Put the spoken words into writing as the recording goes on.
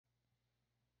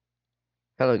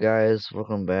Hello guys,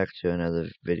 welcome back to another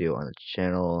video on the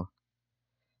channel,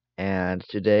 and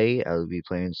today I will be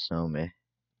playing some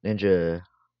Ninja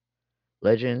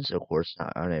Legends, of course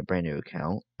not on a brand new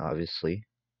account, obviously,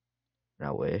 I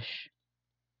wish.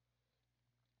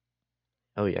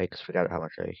 Oh yikes, forgot how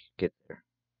much I get there.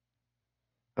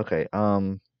 Okay,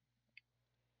 so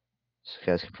you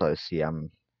guys can probably see I'm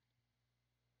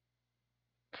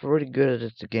pretty good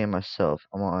at the game myself.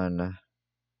 I'm on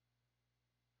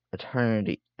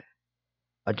Eternity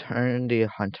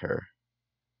Hunter,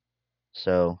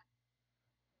 so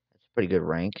it's a pretty good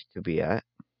rank to be at,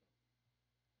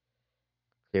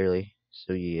 clearly,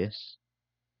 so yes.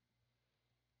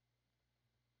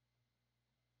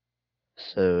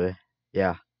 So,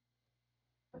 yeah,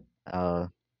 uh,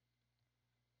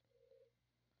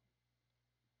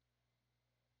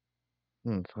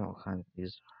 what kind of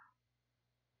these?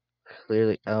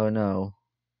 Clearly, oh no,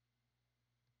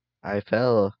 I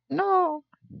fell. No,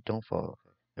 don't fall. Okay,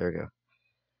 there we go.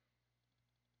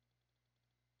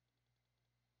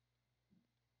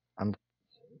 I'm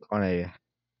on a,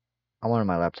 I'm on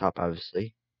my laptop,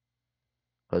 obviously,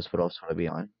 because what else would I be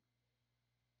on?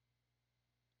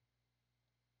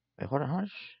 Wait, hold on, how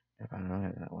much? If I don't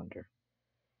know, I wonder.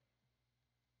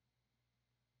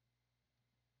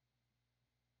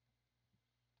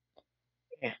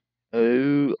 Yeah.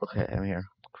 Oh, okay, I'm here.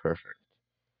 Perfect.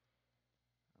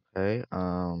 Okay,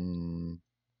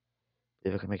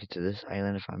 if I can make it to this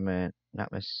island, if I'm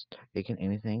not mistaken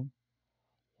anything.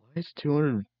 Why is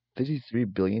 253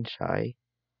 billion shy?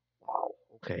 Wow,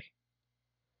 okay.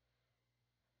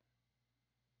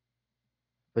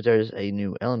 But there's a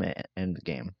new element in the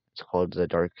game. It's called the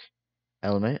Dark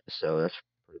Element, so that's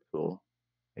pretty cool,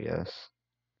 I guess.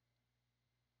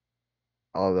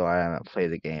 Although I haven't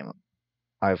played the game,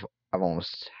 I've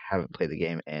almost haven't played the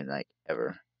game in like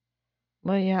ever.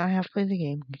 But yeah, I have played the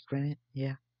game. Granted,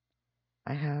 yeah,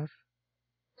 I have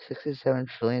 67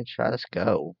 trillion try. Let's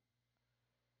go.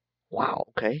 Wow.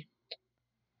 Okay,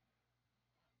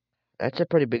 that's a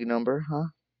pretty big number, huh?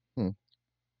 Hmm.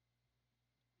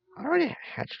 I already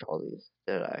hatched all these,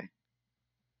 did I?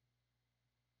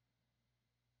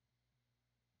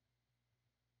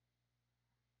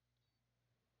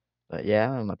 But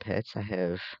yeah, my pets. I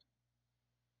have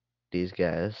these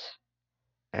guys.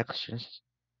 Extras.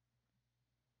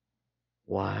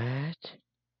 What?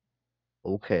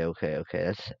 Okay, okay,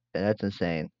 okay. That's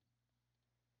insane.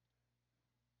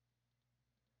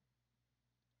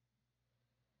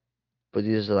 But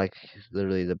these are like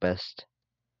literally the best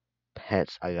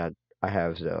pets I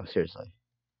have though. Seriously.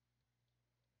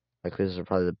 Like these are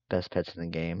probably the best pets in the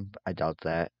game. I doubt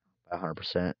that by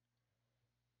 100%.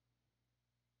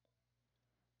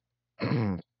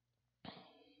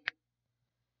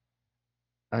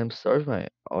 I'm sorry if my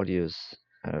audio's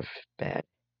kind of bad.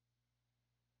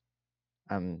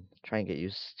 I'm trying to get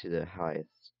used to the how I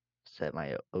set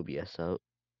my OBS up.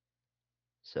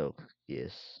 So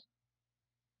yes,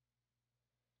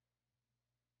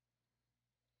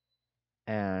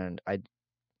 and I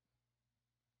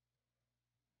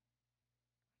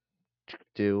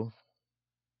do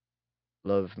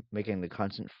love making the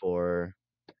content for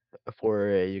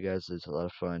you guys. It's a lot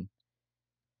of fun.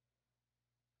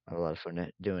 I have a lot of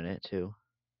fun doing it too,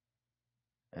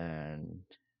 and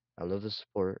I love the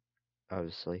support,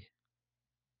 obviously.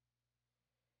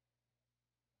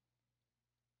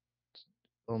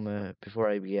 Before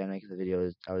I began making the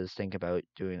videos, I was thinking about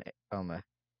doing a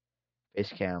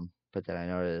face cam, but then I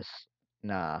noticed,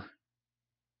 nah,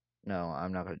 no,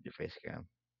 I'm not gonna do face cam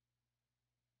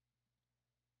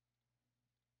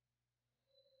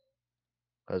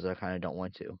because I kind of don't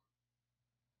want to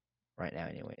right now,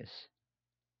 anyways.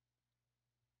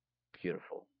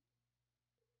 Beautiful.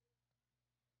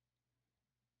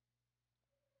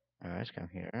 Alright, let's come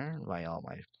here, buy all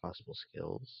my possible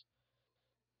skills.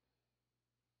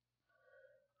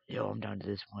 Yo, I'm down to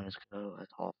this one. Let's go.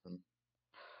 That's awesome.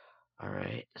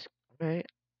 Alright. Alright.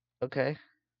 Okay.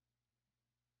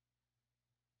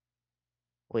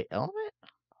 Wait, element?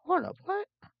 Hold up. What?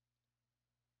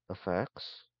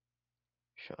 Effects.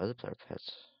 Show other player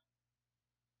pets.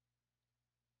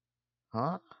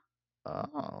 Huh?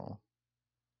 Oh.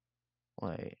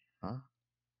 Wait. Huh?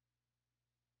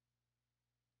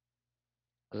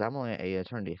 Because I'm only a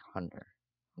eternity hunter.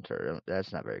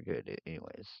 That's not very good,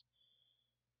 anyways.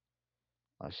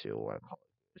 Let's see what I call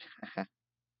it.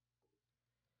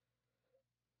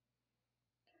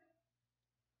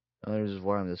 The only reason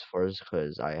why I'm this far is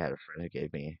because I had a friend who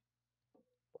gave me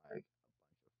like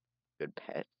good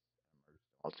pets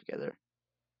all together.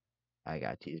 I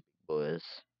got these big boys.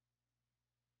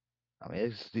 I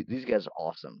mean, these guys are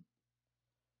awesome.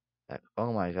 Like,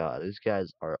 oh my god, these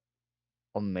guys are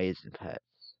amazing pets.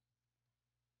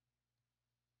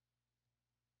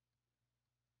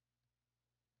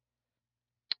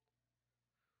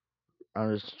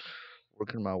 I'm just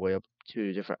working my way up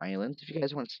to different islands. If you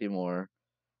guys want to see more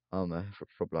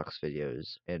Roblox videos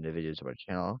and the videos on my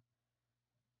channel,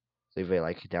 leave a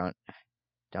like down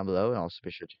below, and also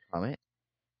be sure to comment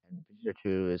and be sure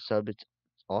to sub. It's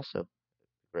also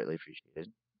greatly appreciated,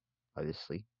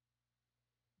 obviously.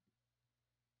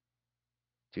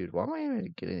 Dude, why am I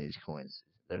even getting these coins?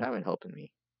 They're not even helping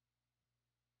me.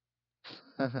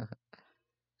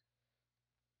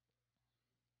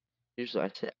 Usually I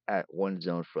sit at one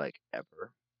zone for like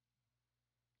ever.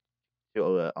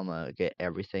 So I'm gonna get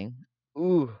everything.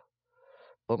 Ooh,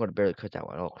 I'm gonna barely cut that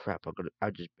one. Oh crap! I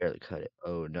just barely cut it.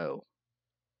 Oh no.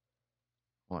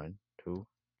 One, two,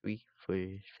 three, four,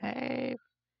 five.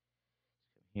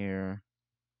 Here,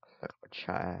 like a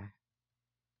try.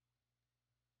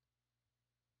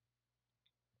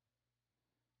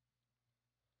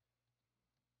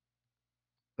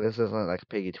 This isn't like a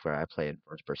piggy to where I play in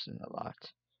first person a lot.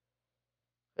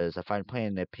 Because I find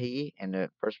playing the piggy in the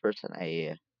first person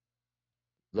a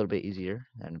little bit easier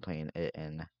than playing it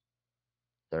in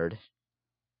third.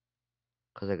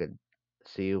 Because I could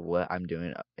see what I'm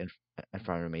doing in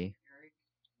front of me.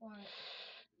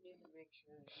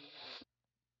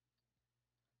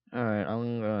 Alright,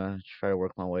 I'm gonna try to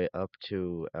work my way up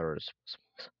to outer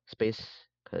space.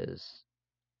 Because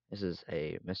this is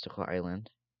a mystical island.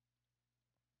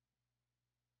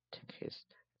 10K.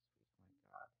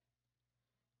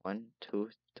 One, two,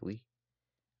 three.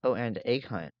 Oh, and egg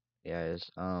hunt, guys.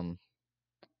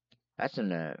 That's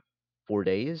in 4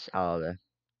 days. I'll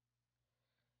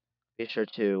be sure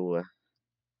to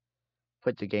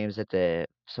put the games that the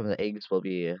some of the eggs will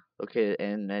be located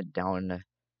in down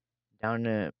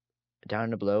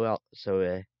down below out, so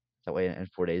that way in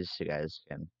 4 days you guys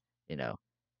can you know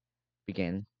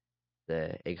begin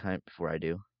the egg hunt before I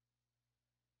do,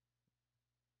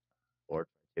 or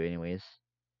do anyways.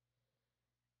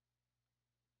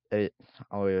 I,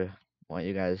 I want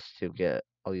you guys to get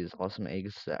all these awesome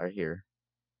eggs that are here.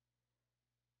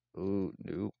 Ooh,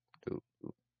 nope, nope,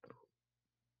 nope.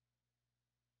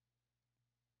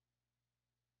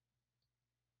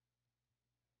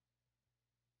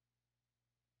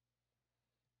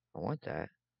 I want that.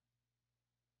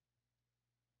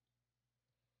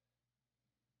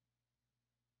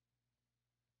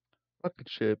 Rocket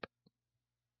ship.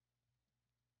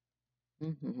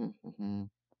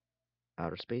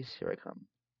 Outer space, here I come.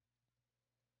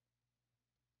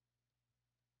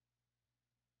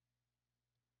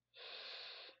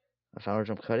 I found a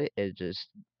jump cut it, it just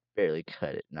barely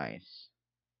cut it. Nice.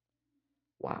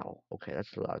 Wow. Okay,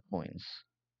 that's a lot of coins.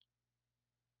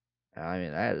 I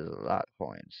mean, that is a lot of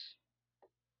coins.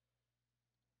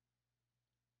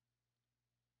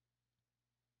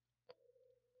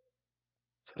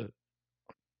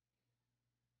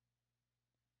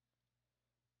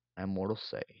 Immortal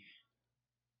say.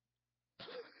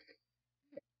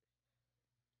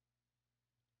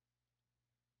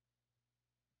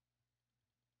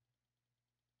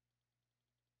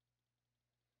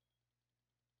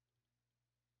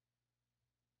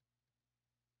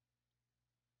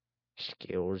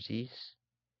 Skillsies.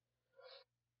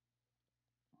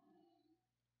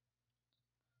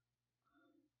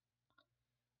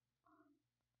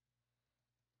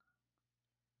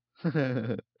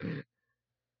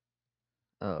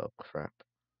 Oh crap.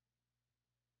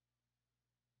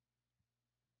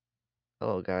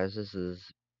 Oh guys, this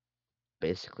is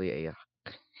basically a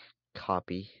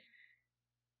copy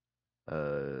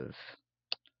of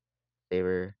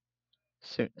Saber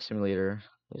Simulator.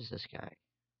 Who's this guy?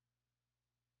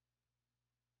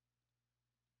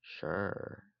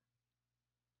 Sure.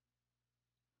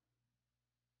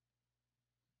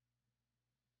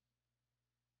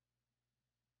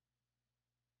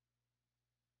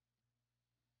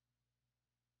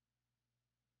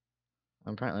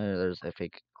 Apparently there's a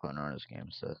fake clone on this game,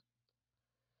 so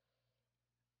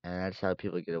and that's how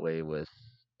people get away with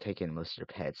taking most of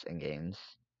their pets in games.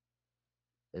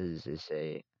 Is they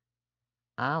say,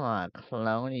 I'm gonna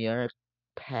clone your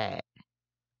pet,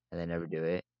 and they never do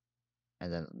it,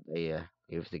 and then they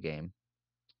leave the game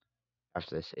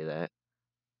after they say that.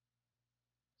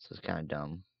 So it's kind of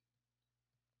dumb.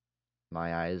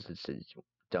 My eyes, it's the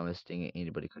dumbest thing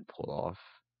anybody could pull off.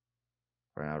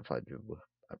 Or I would probably do,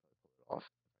 I'd probably pull it off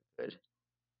if I could.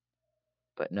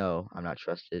 But no, I'm not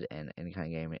trusted in any kind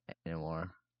of game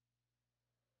anymore.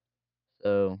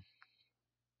 So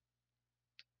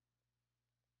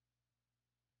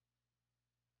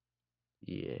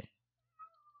yeah.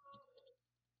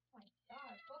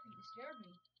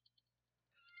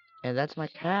 And that's my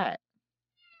cat.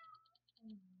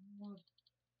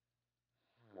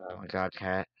 Oh my god,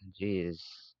 cat. Jeez.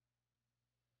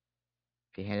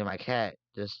 If you handed my cat,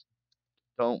 just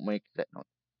don't make that noise.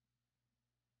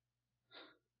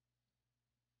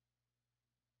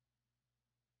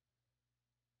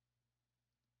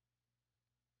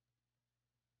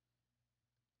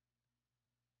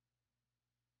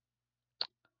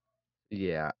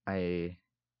 Yeah, I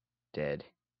dead.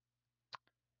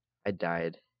 I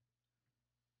died.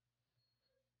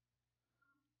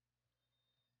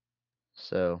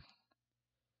 So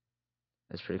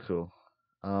that's pretty cool.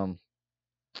 Um,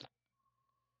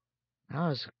 I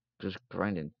was just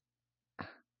grinding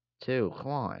too.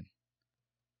 Come on.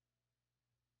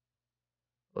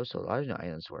 Oh, so a lot of new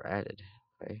items were added.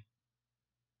 Okay.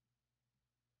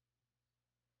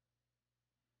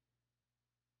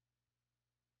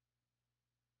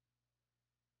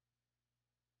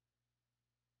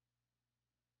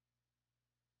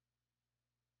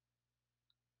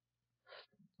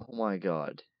 Oh my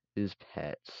god. These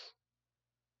pets.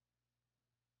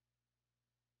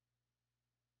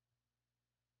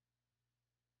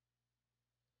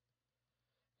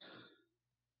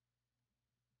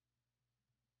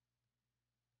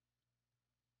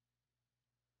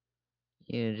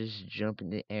 You just jump in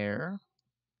the air.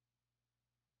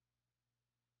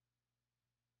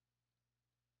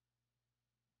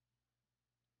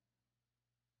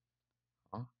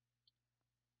 Huh?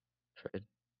 Fred.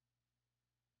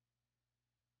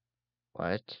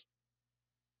 What?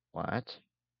 What?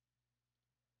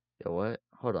 Yo, what?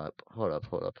 Hold up. Hold up.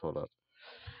 Hold up. Hold up.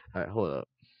 Alright, hold up.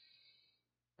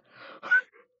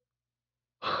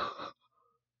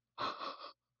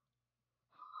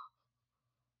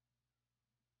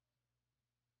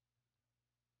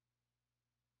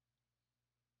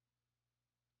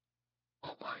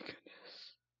 Oh my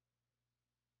goodness.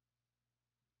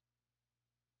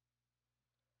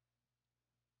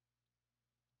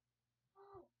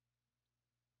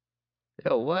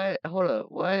 Yo, what? Hold up.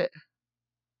 What?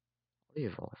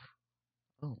 Evolve.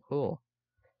 Oh, cool.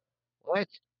 What?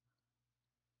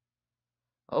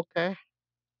 Okay.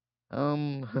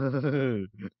 Oh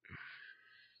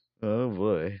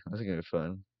boy. That's gonna be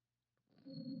fun.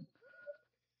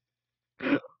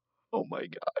 Oh my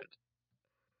god.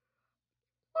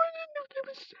 I didn't know there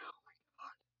was.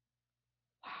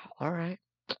 Wow. Alright.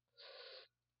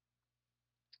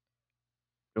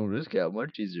 Oh, this got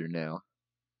much easier now.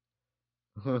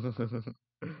 Alright,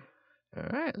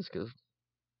 let's go.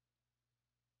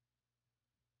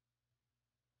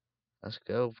 Let's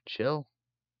go. Chill.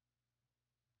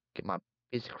 Get my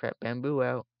piece of crap bamboo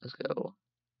out. Let's go.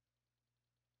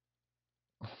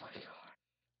 Oh my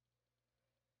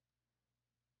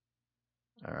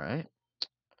god. Alright.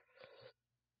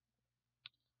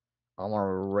 I'm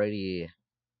already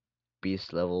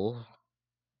beast level.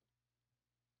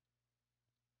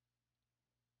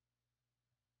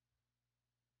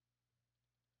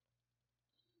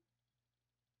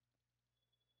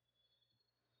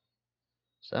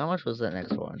 So how much was that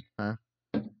next one? Huh?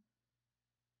 What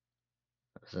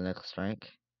was the next rank?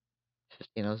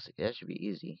 1506. That should be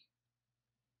easy.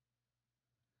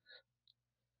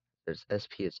 There's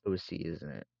SP, it's OC, isn't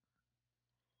it?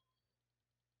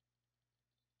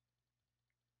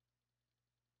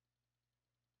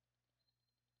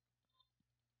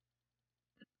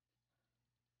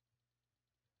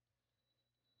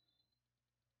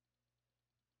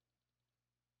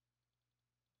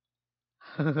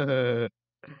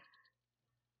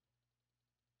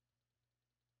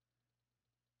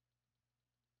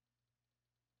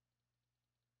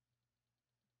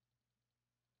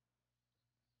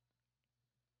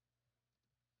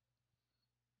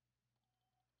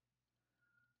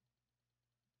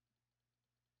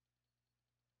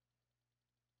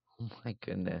 Oh my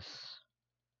goodness.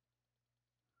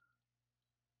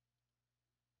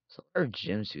 So what are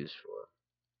gems used for?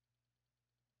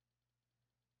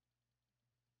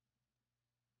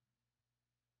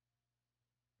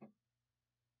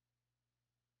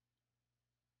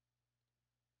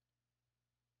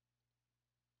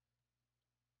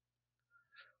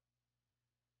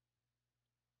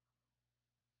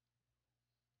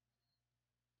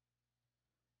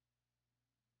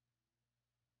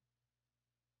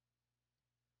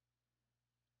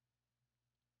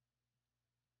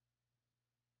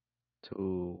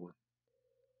 To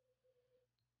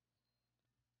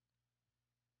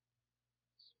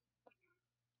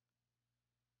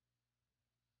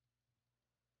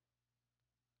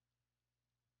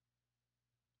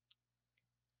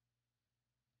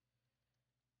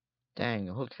dang,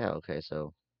 okay, okay,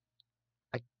 so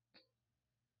I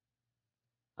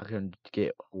I can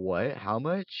get what? How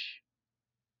much?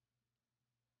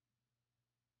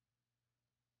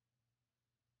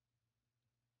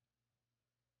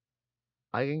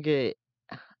 I can get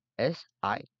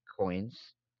SI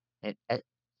coins and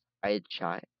SI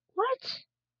chai. What?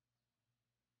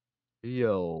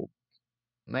 Yo,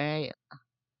 man,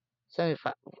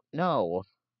 75. No.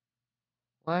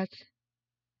 What?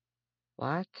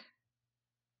 What?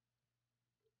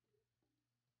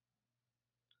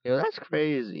 Yo, that's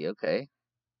crazy. Okay.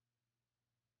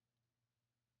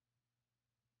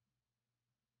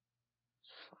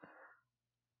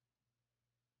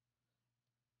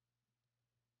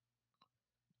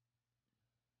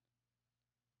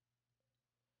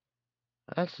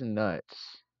 That's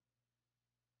nuts.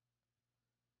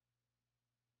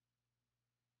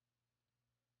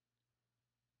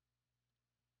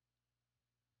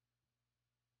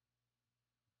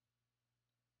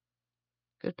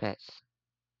 Good pets.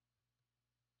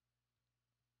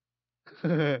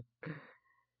 Man,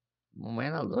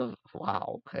 I love.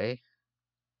 Wow. Okay.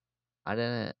 I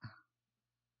didn't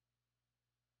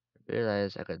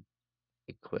realize I could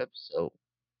equip. So,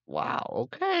 wow.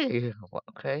 Okay.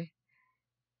 Okay.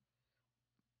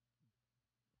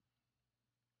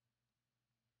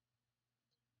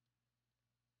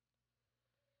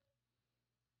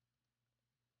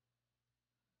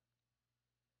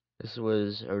 This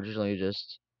was originally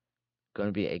just going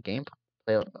to be a gameplay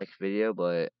like video,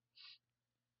 but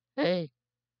hey,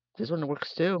 this one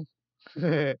works too.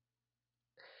 It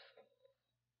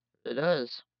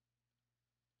does.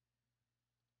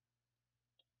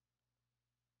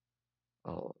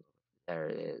 Oh, there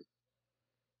it is.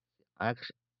 I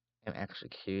actually am actually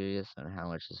curious on how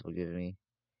much this will give me.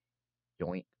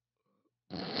 Joint.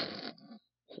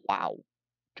 Wow.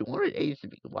 280.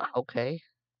 Wow. Okay.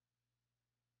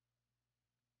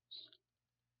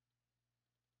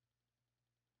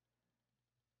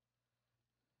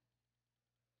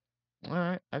 All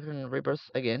right. I can rebirth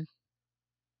again.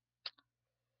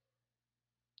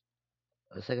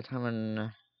 The second time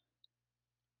in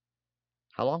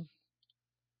how long?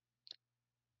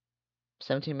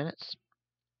 17 minutes.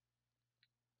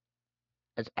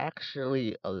 It's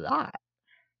actually a lot.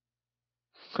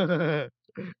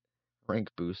 Rank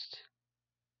boost.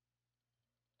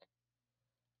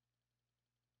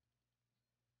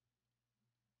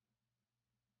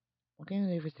 What can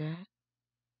I do with that?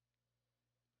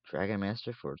 Dragon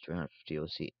Master for 350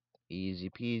 OC. Easy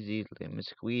peasy, lemon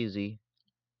squeezy.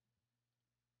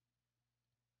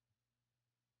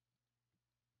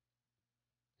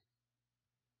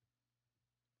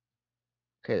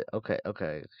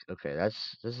 Okay.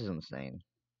 This is insane.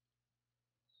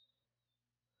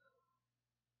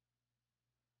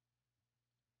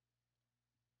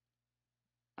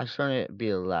 I shouldn't be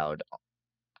allowed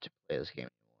to play this game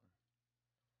anymore.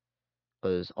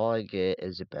 Because all I get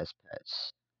is the best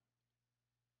pets.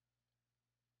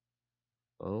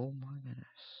 Oh my goodness.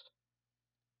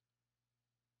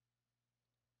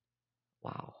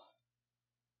 Wow.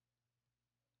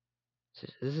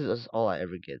 This is all I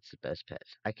ever get is the best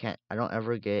pets. I don't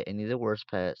ever get any of the worst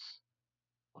pets.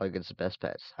 All I get is the best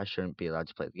pets. I shouldn't be allowed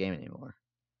to play the game anymore.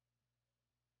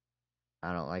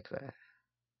 I don't like that.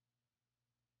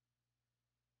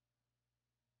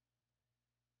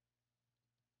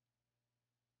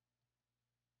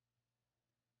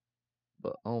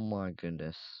 But oh my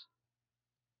goodness.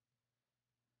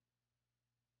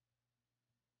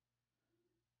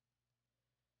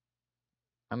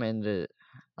 I'm in the.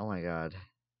 Oh my god.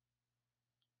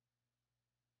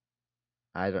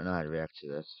 I don't know how to react to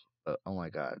this. But oh my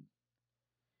god.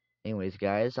 Anyways,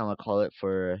 guys, I'm gonna call it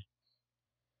for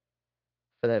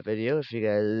that video. If you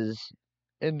guys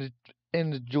en-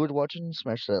 enjoyed watching,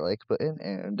 smash that like button,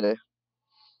 and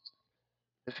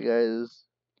if you guys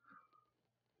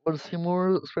want to see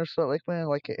more, smash that like button,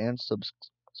 like it, and subscribe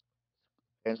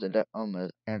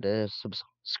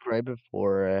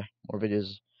for more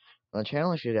videos on the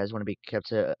channel. If you guys want to be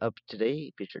kept up to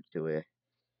date, be sure to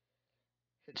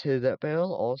hit that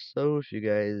bell. Also, if you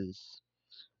guys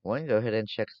want, go ahead and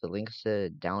check the links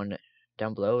down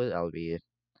below. I'll be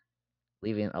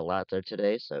leaving a lot there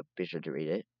today, so be sure to read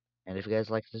it. And if you guys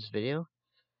like this video,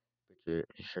 be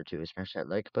sure to smash that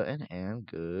like button, and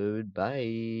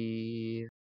goodbye.